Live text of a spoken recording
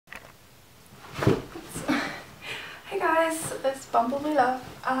guys, it's Bumblebee Love.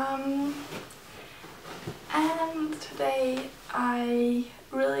 And today I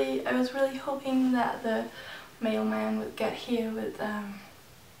was really hoping that the mailman would get here with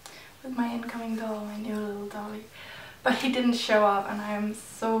my incoming doll, my new little dolly. But he didn't show up, and I am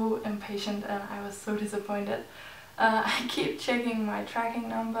so impatient and I was so disappointed. I keep checking my tracking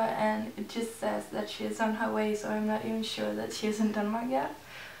number and it just says that she is on her way, so I'm not even sure that she is in Denmark yet.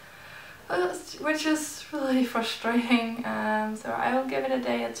 Which is really frustrating, so I will give it a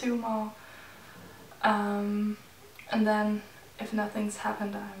day or two more. And then if nothing's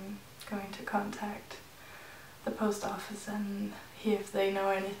happened, I'm going to contact the post office and hear if they know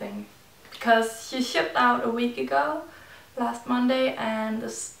anything. Because she shipped out a week ago, last Monday, and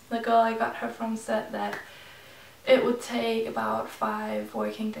the girl I got her from said that it would take about 5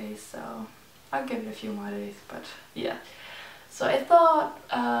 working days, so I'll give it a few more days, but yeah. So I thought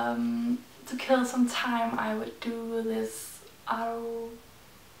to kill some time I would do this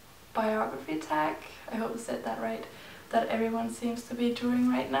autobiography tag, I hope I said that right, that everyone seems to be doing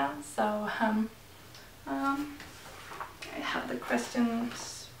right now. So I have the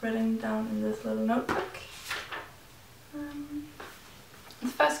questions written down in this little notebook. The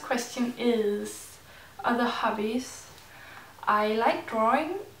first question is other hobbies. I like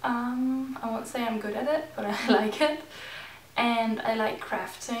drawing. I won't say I'm good at it, but I like it. And I like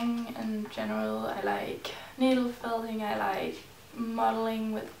crafting in general. I like needle felting, I like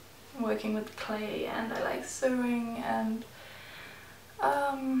modeling with working with clay, and I like sewing, and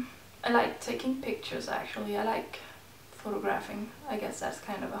I like taking pictures actually. I like photographing. I guess that's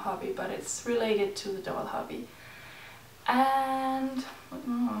kind of a hobby, but it's related to the doll hobby. And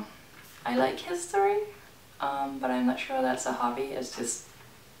I like history, but I'm not sure that's a hobby. It's just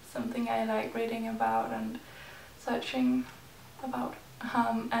something I like reading about and searching about.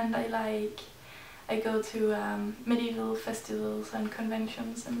 And I go to medieval festivals and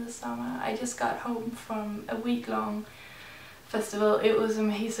conventions in the summer. I just got home from a week-long festival. It was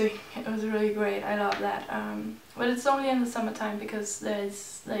amazing. It was really great. I love that. But it's only in the summertime because there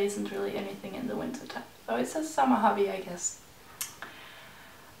isn't really anything in the winter time. So it's a summer hobby, I guess.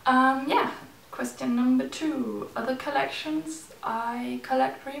 Yeah. Question number 2. Other collections. I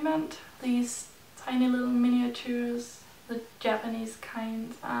collect remnant. These tiny little miniatures, the Japanese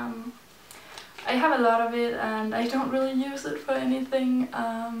kind. I have a lot of it and I don't really use it for anything.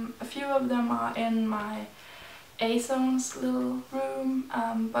 A few of them are in my A-Zone's little room,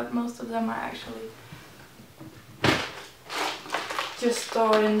 but most of them are actually just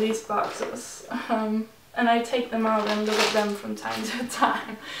stored in these boxes. And I take them out and look at them from time to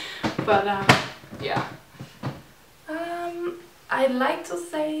time. But yeah. I'd like to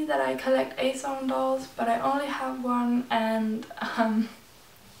say that I collect A-Zone dolls, but I only have one, and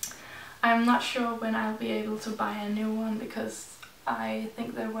I'm not sure when I'll be able to buy a new one because I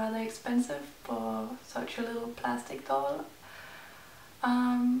think they're rather expensive for such a little plastic doll.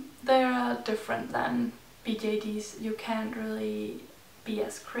 They're different than BJDs. You can't really be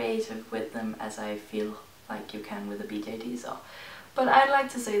as creative with them as I feel like you can with a BJD. So, but I'd like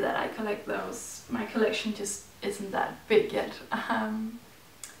to say that I collect those. My collection just isn't that big yet. I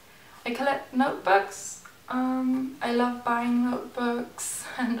collect notebooks. I love buying notebooks,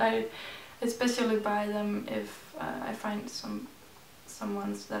 and I especially buy them if I find some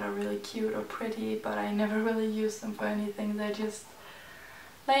ones that are really cute or pretty, but I never really use them for anything. They're just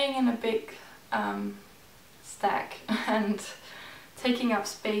laying in a big stack and taking up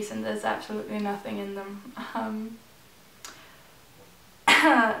space, and there's absolutely nothing in them.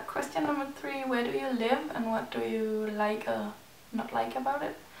 Question number 3, where do you live and what do you like or not like about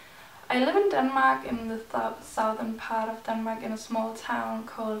it? I live in Denmark, in the southern part of Denmark, in a small town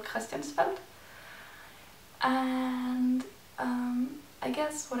called Christiansfeld. And I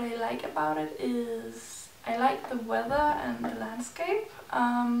guess what I like about it is I like the weather and the landscape.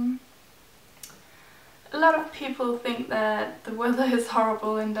 A lot of people think that the weather is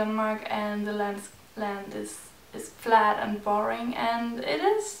horrible in Denmark and the land is flat and boring, and it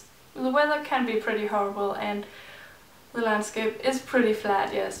is. The weather can be pretty horrible and the landscape is pretty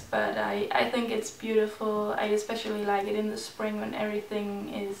flat, yes, but I think it's beautiful. I especially like it in the spring when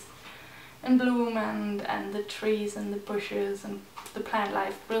everything is in bloom and the trees and the bushes and the plant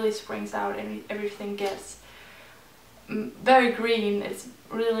life really springs out and everything gets very green. It's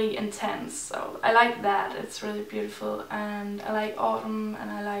really intense, so I like that. It's really beautiful, and I like autumn,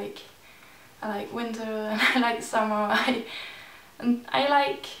 and I like winter, and I like summer. I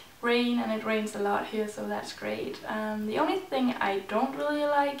like rain, and it rains a lot here, so that's great. The only thing I don't really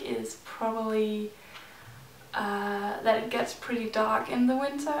like is probably that it gets pretty dark in the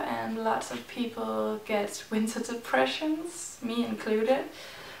winter and lots of people get winter depressions, me included.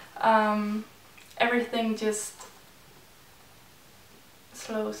 Everything just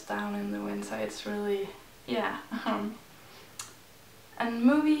slows down in the winter. It's really, yeah. And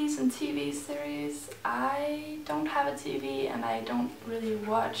movies and TV series, I don't have a TV and I don't really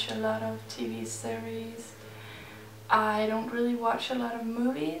watch a lot of TV series. I don't really watch a lot of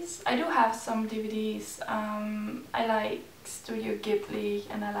movies. I do have some DVDs. I like Studio Ghibli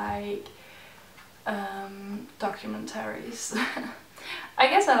and I like documentaries. I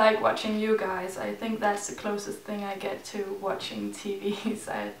guess I like watching you guys. I think that's the closest thing I get to watching TVs.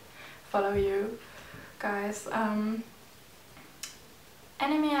 I follow you guys.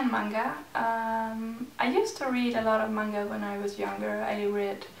 Anime and manga. I used to read a lot of manga when I was younger. I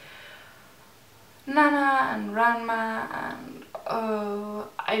read Nana and Ranma and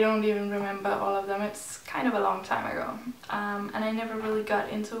I don't even remember all of them. It's kind of a long time ago. And I never really got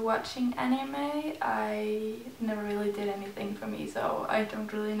into watching anime. I never really did anything for me, so I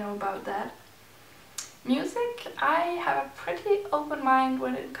don't really know about that. Music, I have a pretty open mind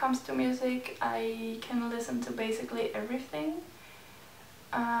when it comes to music. I can listen to basically everything.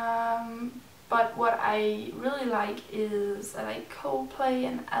 But what I really like is I like Coldplay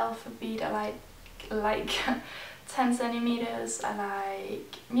and Alphabet. I like 10 centimeters. I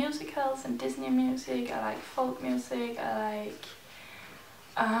like musicals and Disney music. I like folk music. I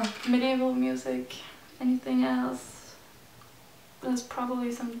like medieval music. Anything else? There's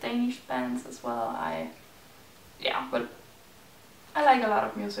probably some Danish bands as well. Yeah, but I like a lot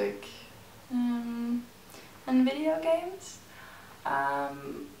of music. And video games.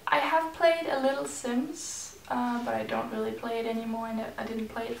 I have played a little Sims, but I don't really play it anymore, and I didn't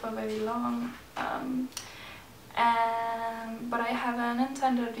play it for very long. But I have a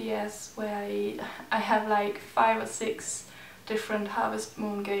Nintendo DS where I have like 5 or 6 different Harvest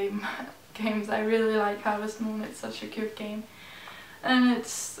Moon games. I really like Harvest Moon. It's such a cute game, and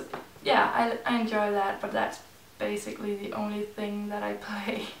it's, yeah, I enjoy that, but that's basically the only thing that I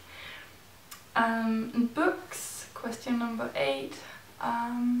play. Books, question number 8.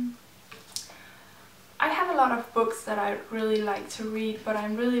 I have a lot of books that I really like to read, but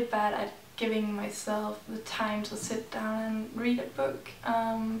I'm really bad at giving myself the time to sit down and read a book.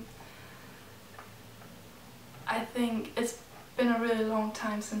 I think it's been a really long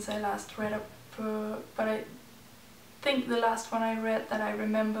time since I last read a book, but I think the last one I read that I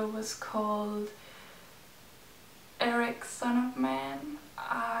remember was called Eric, Son of Man.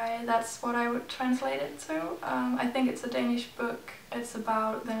 That's what I would translate it to. I think it's a Danish book. It's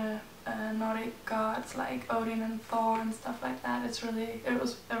about the Nordic gods like Odin and Thor and stuff like that. It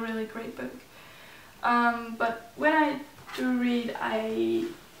was a really great book. But when I do read, I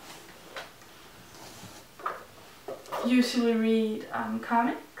usually read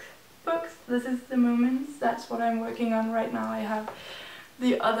comic books. This is The Moments. That's what I'm working on right now. I have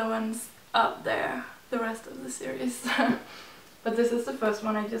the other ones up there, the rest of the series. But this is the first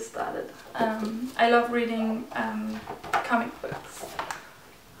one I just started. I love reading comic books.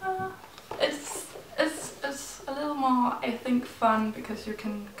 It's a little more, I think, fun because you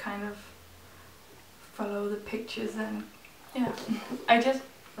can kind of follow the pictures and yeah. I just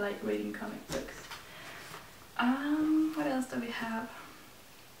like reading comic books. What else do we have?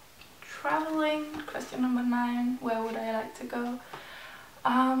 Traveling, question number 9. Where would I like to go?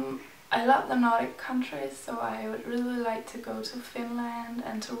 I love the Nordic countries, so I would really like to go to Finland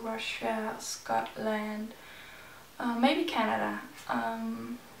and to Russia, Scotland, maybe Canada.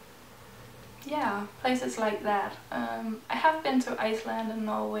 Yeah, places like that. I have been to Iceland and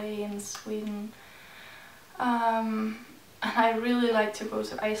Norway and Sweden. And I really like to go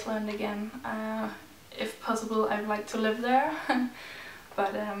to Iceland again. If possible, I'd like to live there.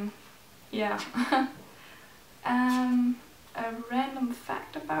 But yeah. A random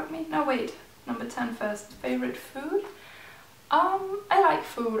fact about me. No, wait. Number 10 first. Favorite food? I like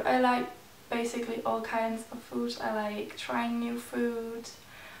food. I like basically all kinds of foods. I like trying new foods.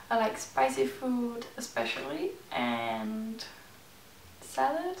 I like spicy food especially, and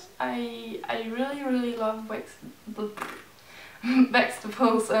salad. I really love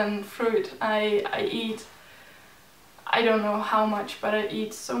vegetables and fruit. I eat, I don't know how much, but I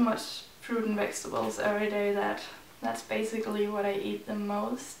eat so much fruit and vegetables every day that's basically what I eat the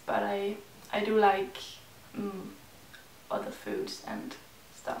most. But I do like other foods and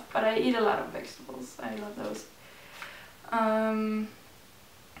stuff, but I eat a lot of vegetables. I love those.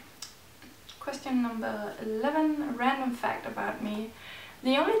 Question number 11, a random fact about me.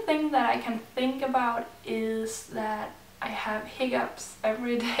 The only thing that I can think about is that I have hiccups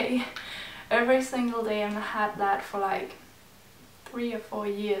every day, every single day, and I had that for like 3 or 4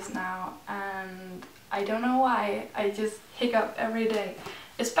 years now, and I don't know why, I just hiccup every day,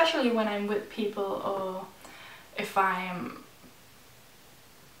 especially when I'm with people or if I'm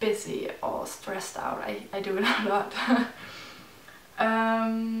busy or stressed out. I do it a lot.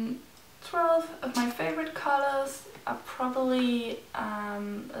 12 of my favorite colors are probably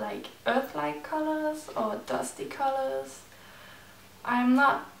like earth-like colors or dusty colors. I'm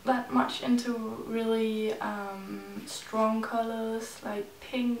not that much into really strong colors like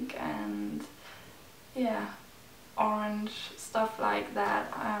pink and yeah, orange, stuff like that.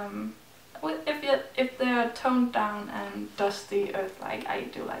 If they're toned down and dusty earth-like, I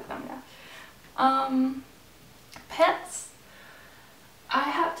do like them, yeah. Pets. I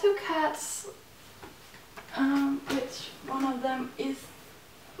have 2 cats, which one of them is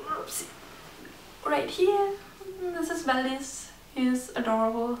right here. This is Valis. He's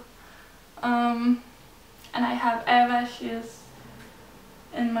adorable. And I have Eva. She is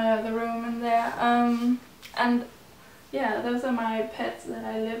in my other room in there. And yeah, those are my pets that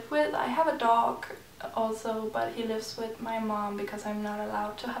I live with. I have a dog also, but he lives with my mom because I'm not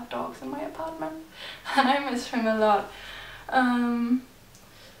allowed to have dogs in my apartment, and I miss him a lot.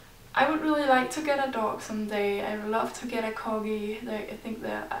 I would really like to get a dog someday. I would love to get a corgi. I think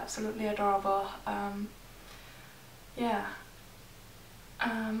they're absolutely adorable. Yeah.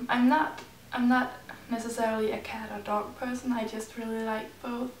 I'm not necessarily a cat or dog person. I just really like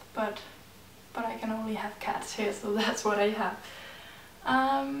both, but I can only have cats here, so that's what I have.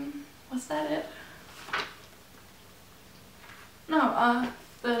 Was that it? No,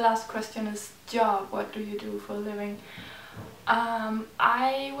 the last question is job. What do you do for a living?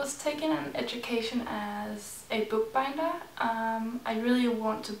 I was taking an education as a bookbinder. I really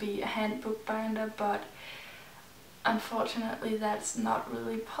want to be a hand bookbinder, but unfortunately that's not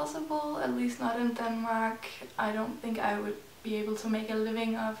really possible, at least not in Denmark. I don't think I would be able to make a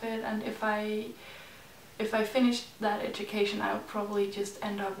living of it, and if I finished that education, I would probably just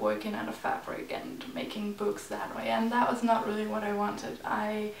end up working at a fabric and making books that way, and that was not really what I wanted.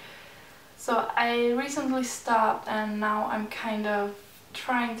 So I recently stopped, and now I'm kind of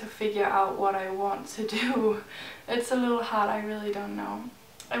trying to figure out what I want to do. It's a little hard, I really don't know.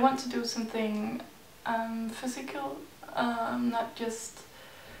 I want to do something physical, not just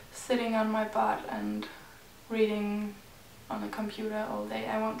sitting on my butt and reading on a computer all day.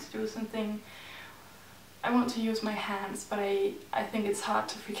 I want to do something, I want to use my hands, but I think it's hard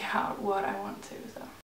to figure out what I want to, so.